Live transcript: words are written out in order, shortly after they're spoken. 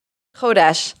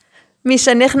Chodesh.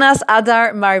 Mishanichnas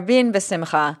Adar marbin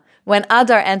b'simcha. When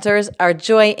Adar enters, our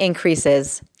joy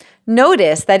increases.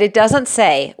 Notice that it doesn't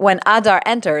say, when Adar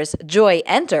enters, joy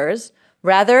enters,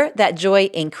 rather that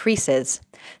joy increases.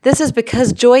 This is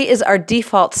because joy is our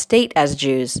default state as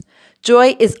Jews.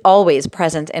 Joy is always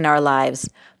present in our lives,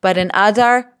 but in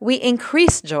Adar, we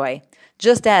increase joy,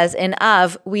 just as in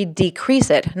Av, we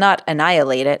decrease it, not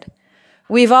annihilate it.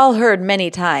 We've all heard many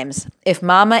times, if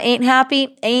mama ain't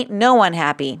happy, ain't no one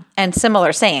happy, and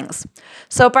similar sayings.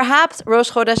 So perhaps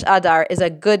Rosh Chodesh Adar is a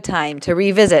good time to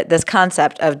revisit this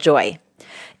concept of joy.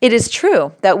 It is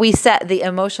true that we set the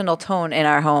emotional tone in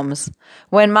our homes.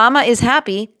 When mama is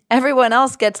happy, everyone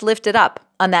else gets lifted up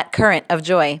on that current of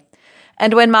joy.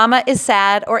 And when mama is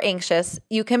sad or anxious,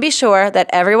 you can be sure that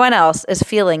everyone else is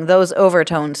feeling those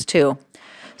overtones too.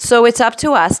 So it's up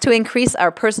to us to increase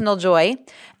our personal joy,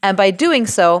 and by doing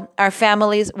so, our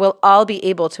families will all be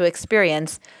able to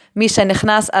experience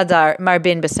Mishanichnas Adar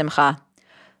marbin b'simcha.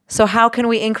 So how can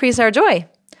we increase our joy?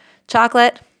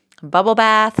 Chocolate, bubble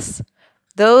baths,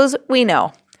 those we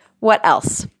know. What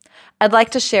else? I'd like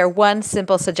to share one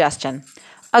simple suggestion,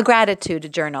 a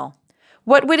gratitude journal.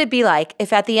 What would it be like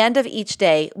if at the end of each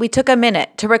day, we took a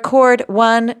minute to record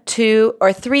 1, 2,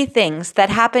 or 3 things that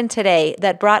happened today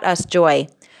that brought us joy?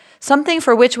 Something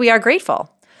for which we are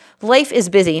grateful. Life is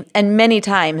busy, and many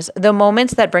times the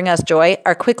moments that bring us joy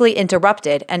are quickly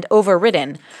interrupted and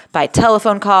overridden by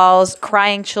telephone calls,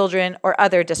 crying children, or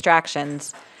other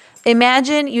distractions.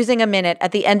 Imagine using a minute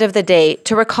at the end of the day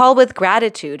to recall with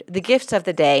gratitude the gifts of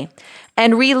the day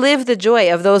and relive the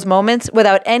joy of those moments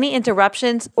without any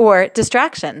interruptions or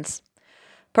distractions.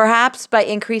 Perhaps by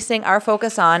increasing our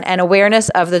focus on and awareness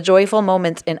of the joyful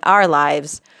moments in our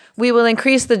lives, we will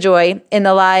increase the joy in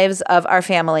the lives of our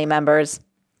family members.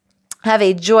 Have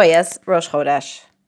a joyous Rosh Chodesh.